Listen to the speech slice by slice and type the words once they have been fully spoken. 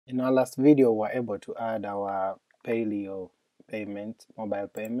In our last video, we were able to add our Payleo payment, mobile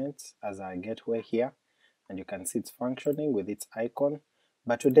payments as our gateway here, and you can see it's functioning with its icon.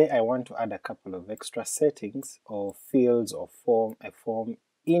 But today I want to add a couple of extra settings or fields or a form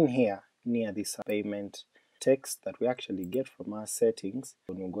in here near this payment text that we actually get from our settings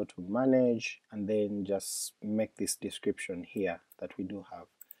when we go to manage and then just make this description here that we do have.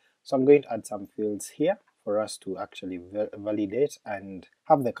 So I'm going to add some fields here for us to actually validate and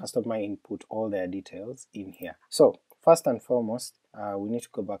have the customer input all their details in here. So first and foremost, we need to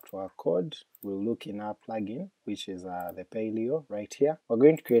go back to our code. We'll look in our plugin, which is the Payleo right here. We're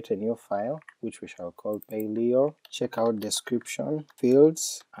going to create a new file which we shall call Payleo, check out description,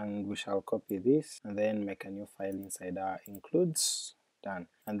 fields, and we shall copy this and then make a new file inside our includes. Done.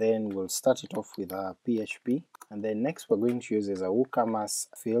 And then we'll start it off with our PHP, and then next we're going to use is a WooCommerce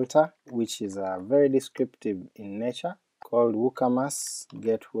filter, which is very descriptive in nature, called WooCommerce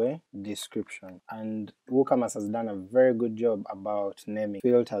Gateway Description. And WooCommerce has done a very good job about naming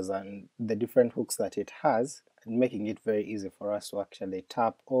filters and the different hooks that it has, and making it very easy for us to actually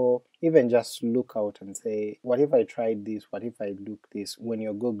tap or even just look out and say, what if I tried this, what if I look this? When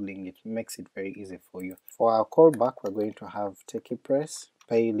you're googling, it makes it very easy for you. For our callback, we're going to have ClassicPress,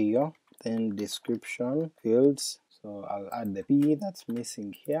 Payleo, then description, fields. So I'll add the P that's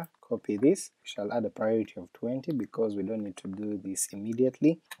missing here, copy this, we shall add a priority of 20 because we don't need to do this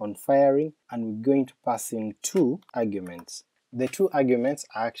immediately on firing, and we're going to pass in 2 arguments. The 2 arguments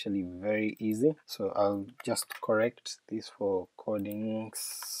are actually very easy, so I'll just correct this for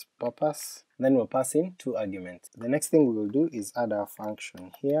coding's purpose. Then we'll pass in 2 arguments. The next thing we will do is add our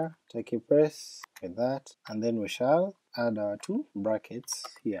function here, ClassicPress with that, and then we shall add our 2 brackets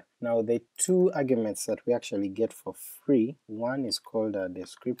here. Now the 2 arguments that we actually get for free, one is called a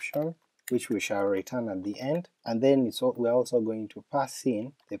description, which we shall return at the end, and then we're also going to pass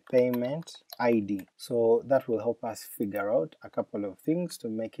in the payment ID. So that will help us figure out a couple of things to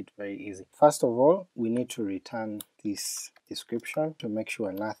make it very easy. First of all, we need to return this description to make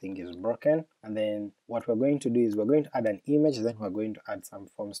sure nothing is broken, and then what we're going to do is we're going to add an image, then we're going to add some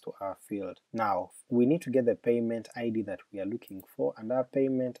forms to our field. Now we need to get the payment ID that we are looking for, and our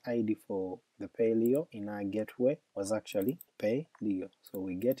payment ID for the Payleo in our gateway was actually Payleo. So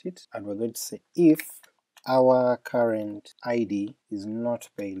we get it, and we're going to say if our current ID is not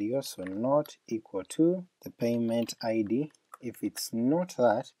Payleo, so not equal to the payment ID. If it's not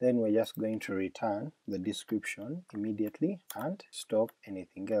that, then we're just going to return the description immediately and stop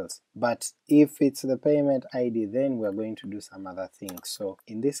anything else. But if it's the payment ID, then we're going to do some other things. So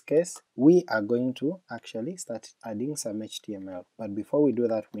in this case, we are going to actually start adding some HTML. But before we do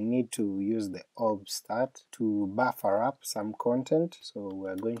that, we need to use the obstart to buffer up some content. So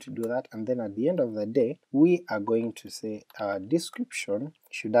we're going to do that, and then at the end of the day, we are going to say our description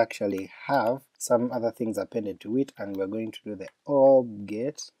should actually have some other things appended to it, and we're going to do the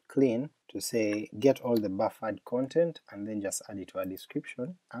obget clean to say get all the buffered content and then just add it to our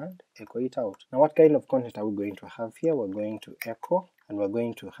description and echo it out. Now what kind of content are we going to have here? We're going to echo, and we're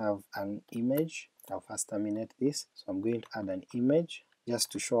going to have an image. I'll first terminate this, so I'm going to add an image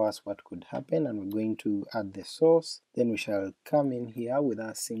just to show us what could happen, and we're going to add the source. Then we shall come in here with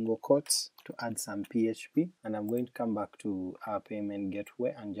our single quotes to add some PHP, and I'm going to come back to our payment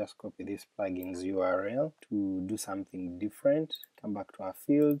gateway and just copy this plugin's URL to do something different. Come back to our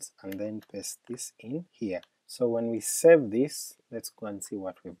fields and then paste this in here. So when we save this, let's go and see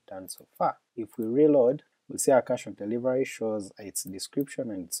what we've done so far. If we reload, we'll see our cash of delivery shows its description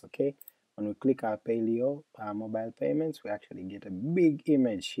and it's okay. When we click our Payleo mobile payments, we actually get a big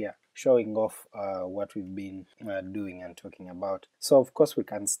image here showing off what we've been doing and talking about. So of course we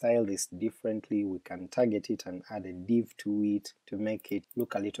can style this differently, we can target it and add a div to it to make it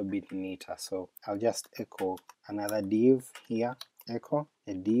look a little bit neater. So I'll just echo another div here, echo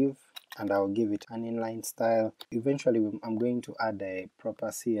a div, and I'll give it an inline style. Eventually I'm going to add a proper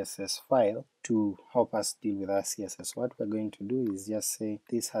CSS file to help us deal with our CSS. What we're going to do is just say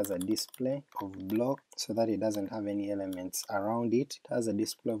this has a display of block so that it doesn't have any elements around it. It has a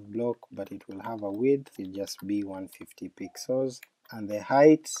display of block, but it will have a width, it just be 150 pixels, and the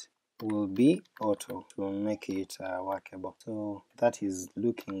height will be auto to make it workable. So that is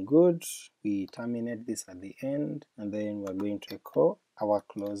looking good. We terminate this at the end, and then we're going to echo our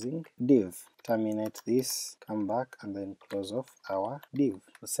closing div. Terminate this, come back, and then close off our div.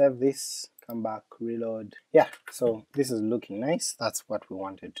 So save this, come back, reload. Yeah, so this is looking nice. That's what we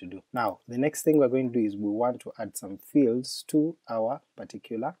wanted to do. Now the next thing we're going to do is we want to add some fields to our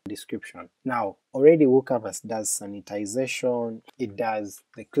particular description. Now already WooCommerce does sanitization, it does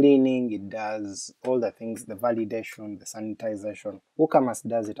the cleaning, it does all the things, the validation, the sanitization. WooCommerce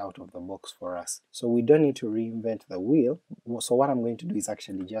does it out of the box for us, so we don't need to reinvent the wheel. So what I'm going to do is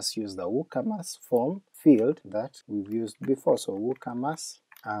actually just use the WooCommerce form field that we've used before. So WooCommerce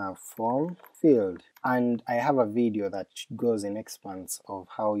form field, and I have a video that goes in expanse of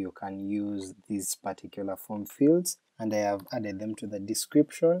how you can use these particular form fields, and I have added them to the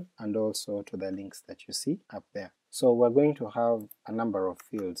description and also to the links that you see up there. So we're going to have a number of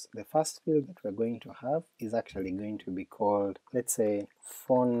fields. The first field that we're going to have is actually going to be called, let's say,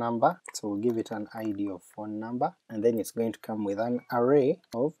 phone number. So we'll give it an ID of phone number, and then it's going to come with an array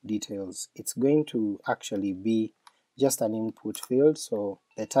of details. It's going to actually be just an input field, so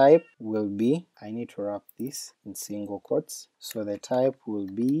the type will be, I need to wrap this in single quotes, so the type will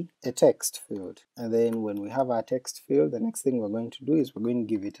be a text field. And then when we have our text field, the next thing we're going to do is we're going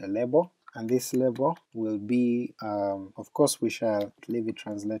to give it a label, and this label will be, of course we shall leave it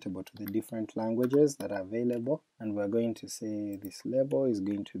translatable to the different languages that are available, and we're going to say this label is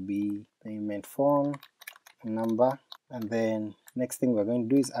going to be payment phone number, and then next thing we're going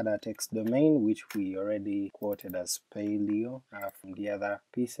to do is add our text domain, which we already quoted as Payleo from the other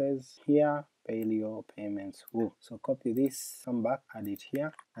pieces here, Payleo payments woo. So copy this, come back, add it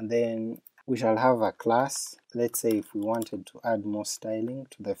here, and then we shall have a class. Let's say if we wanted to add more styling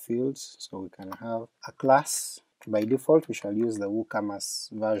to the fields, so we can have a class. By default we shall use the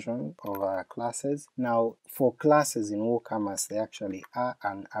WooCommerce version of our classes. Now for classes in WooCommerce, they actually are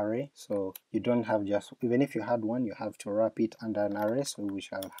an array, so you don't have just, even if you had one, you have to wrap it under an array. So we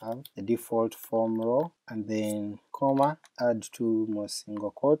shall have the default form row, and then comma, add two more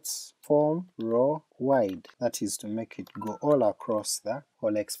single quotes, form row wide, that is to make it go all across the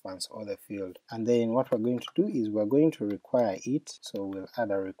whole expanse or the field. And then what we're going to do is we're going to require it, so we'll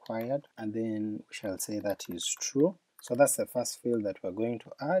add a required, and then we shall say that is true. So that's the first field that we're going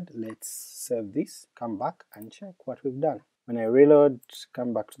to add. Let's save this, come back and check what we've done. When I reload,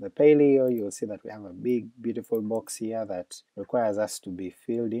 come back to the Payleo, you'll see that we have a big beautiful box here that requires us to be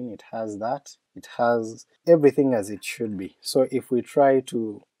filled in. It has that, it has everything as it should be. So if we try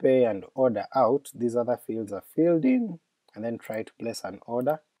to pay and order out, these other fields are filled in, and then try to place an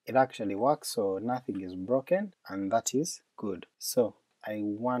order, it actually works, so nothing is broken, and that is good. So I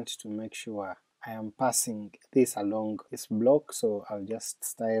want to make sure I am passing this along this block, so I'll just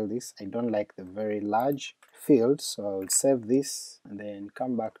style this. I don't like the very large field, so I'll save this and then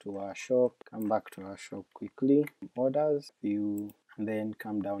come back to our shop, quickly, orders, view, and then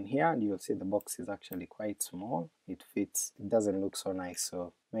come down here and you'll see the box is actually quite small. It fits, it doesn't look so nice,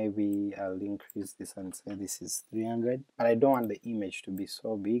 so maybe I'll increase this and say this is 300, but I don't want the image to be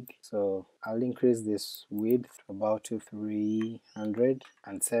so big, so I'll increase this width to about 300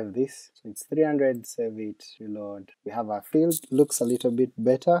 and save this. So it's 300, save it, reload. We have our field, looks a little bit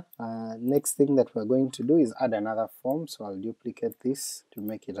better. Next thing that we're going to do is add another form, so I'll duplicate this to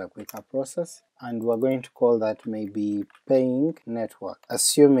make it a quicker process, and we're going to call that maybe paying network,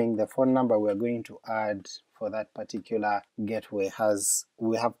 assuming the phone number we're going to add for that particular gateway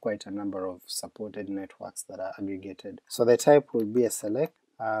we have quite a number of supported networks that are aggregated. So the type will be a select,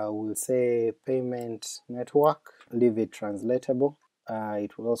 we'll say payment network, leave it translatable,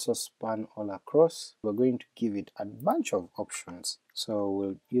 it will also span all across. We're going to give it a bunch of options, so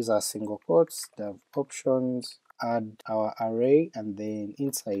we'll use our single quotes, dev options, add our array, and then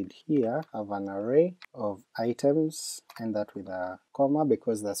inside here have an array of items, and that with a comma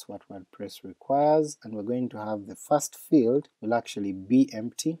because that's what WordPress requires, and we're going to have the first field will actually be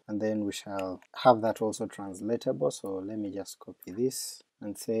empty, and then we shall have that also translatable. So let me just copy this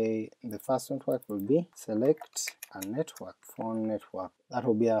and say the first network will be select a network, phone network. That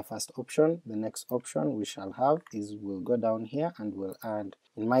will be our first option. The next option we shall have is we'll go down here and we'll add,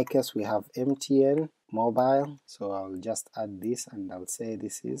 in my case we have MTN mobile, so I'll just add this and I'll say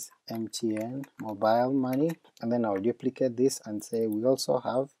this is MTN mobile money, and then I'll duplicate this and say we also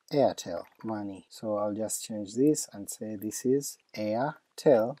have Airtel money, so I'll just change this and say this is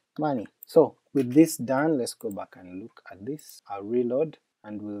Airtel money. So with this done, let's go back and look at this. I'll reload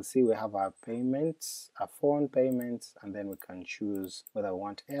and we'll see we have our payments, our phone payments, and then we can choose whether we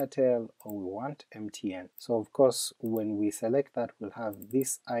want Airtel or we want MTN. So of course when we select that, we'll have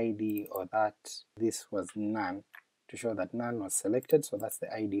this ID or that, this was none to show that none was selected, so that's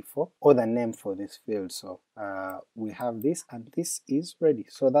the ID for, or the name for this field. So we have this, and this is ready.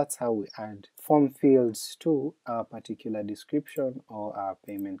 So that's how we add form fields to our particular description or our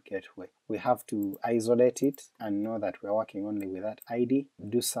payment gateway. We have to isolate it and know that we're working only with that ID,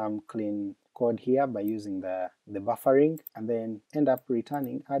 do some clean code here by using the buffering, and then end up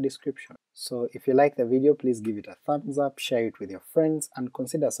returning our description. So if you like the video, please give it a thumbs up, share it with your friends, and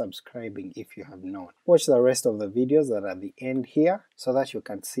consider subscribing if you have not. Watch the rest of the videos that are at the end here so that you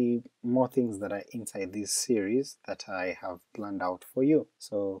can see more things that are inside this series that I have planned out for you.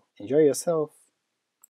 So enjoy yourself!